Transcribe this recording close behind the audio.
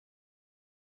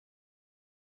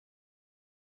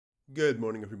Good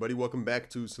morning, everybody. Welcome back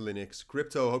to Cilinix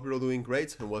Crypto. Hope you're all doing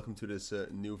great, and welcome to this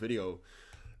new video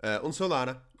on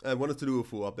Solana. I wanted to do a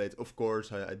full update. Of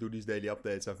course, I do these daily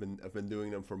updates. I've been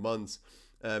doing them for months,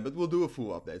 but we'll do a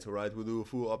full update. All right, we'll do a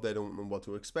full update on what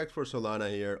to expect for Solana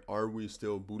here. Are we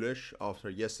still bullish after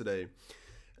yesterday?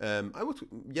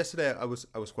 Yesterday I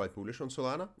was quite bullish on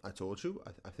Solana. I told you.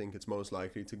 I think it's most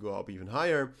likely to go up even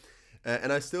higher.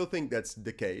 And I still think that's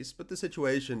the case, but the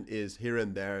situation is here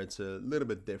and there. It's a little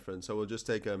bit different. So we'll just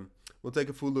take a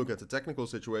full look at the technical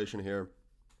situation here.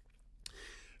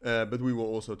 But we will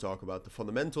also talk about the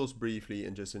fundamentals briefly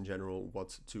and just in general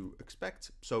what to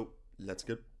expect. So let's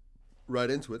get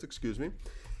right into it. Excuse me.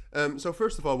 So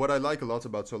first of all, what I like a lot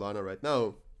about Solana right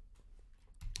now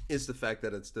is the fact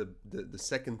that it's the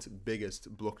second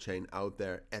biggest blockchain out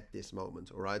there at this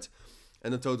moment. All right.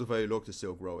 And the total value locked is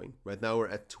still growing. Right now we're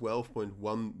at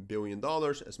 $12.1 billion.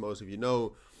 As most of you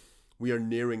know, we are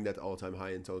nearing that all-time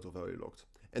high in total value locked.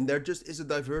 And there just is a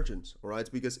divergence, all right?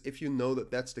 Because if you know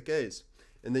that that's the case,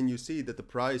 and then you see that the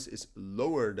price is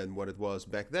lower than what it was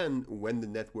back then when the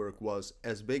network was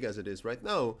as big as it is right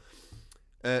now,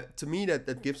 to me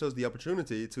that gives us the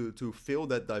opportunity to fill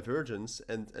that divergence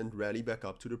and rally back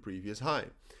up to the previous high.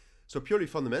 So purely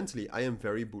fundamentally, I am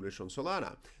very bullish on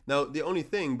Solana. Now, the only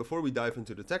thing, before we dive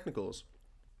into the technicals,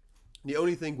 the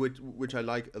only thing which I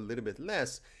like a little bit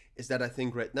less is that I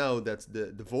think right now that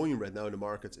the volume right now in the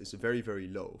markets is very, very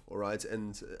low, all right?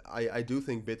 And I do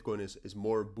think Bitcoin is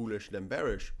more bullish than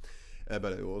bearish.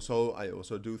 But I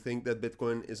also do think that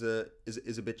Bitcoin is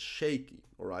a bit shaky,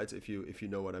 all right? If you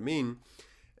know what I mean.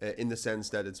 In the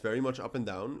sense that it's very much up and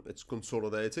down, it's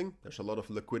consolidating, there's a lot of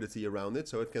liquidity around it,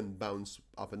 so it can bounce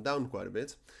up and down quite a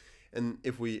bit. And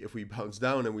if we bounce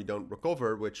down and we don't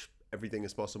recover, which everything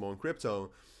is possible in crypto,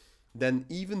 then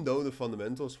even though the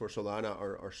fundamentals for Solana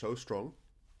are so strong,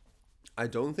 I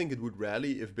don't think it would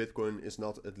rally if Bitcoin is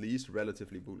not at least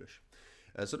relatively bullish.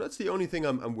 So that's the only thing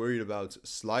I'm worried about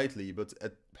slightly, but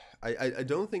I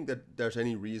don't think that there's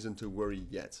any reason to worry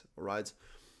yet, all right?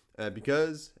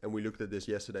 Because, and we looked at this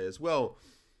yesterday as well,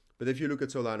 but if you look at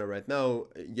Solana right now,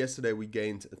 yesterday we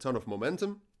gained a ton of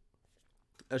momentum.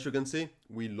 As you can see,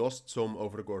 we lost some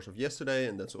over the course of yesterday,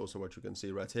 and that's also what you can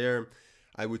see right here.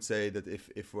 I would say that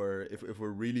if we're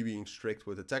really being strict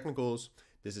with the technicals,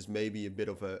 this is maybe a bit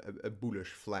of a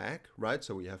bullish flag, right?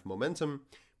 So we have momentum,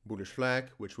 bullish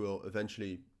flag, which will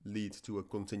eventually lead to a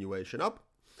continuation up.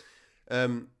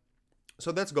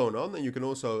 So that's going on, and you can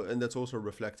also, and that's also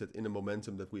reflected in the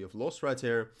momentum that we have lost right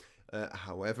here.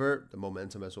 However, the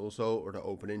momentum has also, or the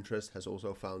open interest has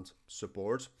also found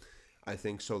support. I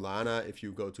think Solana, if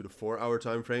you go to the 4-hour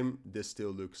time frame, this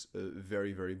still looks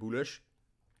very, very bullish.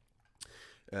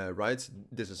 Right,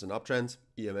 this is an uptrend.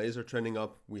 EMAs are trending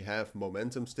up. We have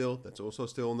momentum still. That's also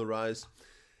still on the rise.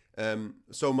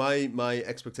 So my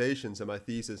expectations and my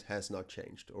thesis has not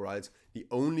changed, all right? The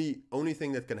only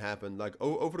thing that can happen, like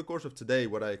over the course of today,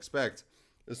 what I expect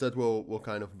is that we'll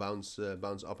kind of bounce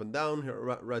up and down here,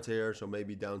 right here, so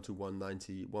maybe down to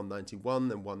 190,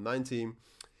 191 and 190.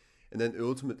 And then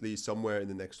ultimately somewhere in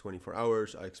the next 24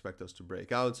 hours, I expect us to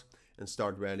break out and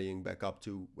start rallying back up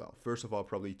to, well, first of all,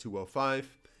 probably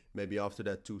 205, maybe after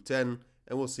that 210,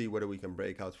 and we'll see whether we can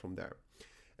break out from there.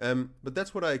 But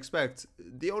that's what I expect.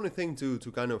 The only thing to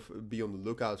kind of be on the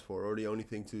lookout for, or the only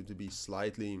thing to be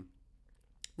slightly,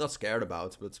 not scared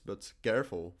about, but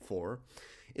careful for,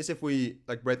 is if we,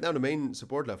 like right now the main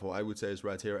support level I would say is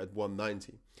right here at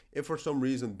 190. If for some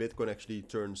reason Bitcoin actually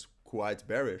turns quite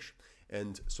bearish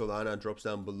and Solana drops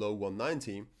down below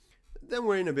 190, then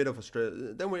we're in a bit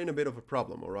of a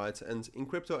problem, all right? And in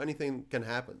crypto anything can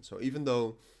happen. So even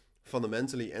though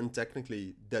fundamentally and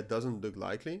technically that doesn't look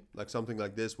likely, like something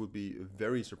like this would be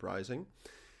very surprising,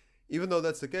 even though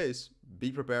that's the case,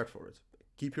 be prepared for it.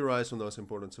 Keep your eyes on those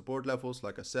important support levels,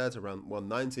 like I said, around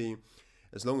 190.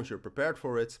 As long as you're prepared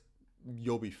for it,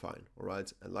 you'll be fine, all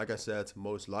right? And like I said,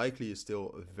 most likely is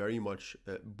still a very much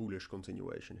bullish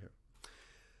continuation here.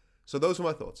 So those are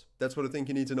my thoughts. That's what I think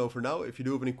you need to know for now. If you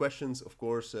do have any questions, of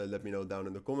course, let me know down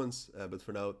in the comments. But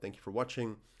for now, thank you for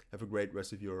watching. Have a great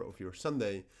rest of your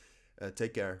Sunday.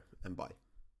 Take care and bye.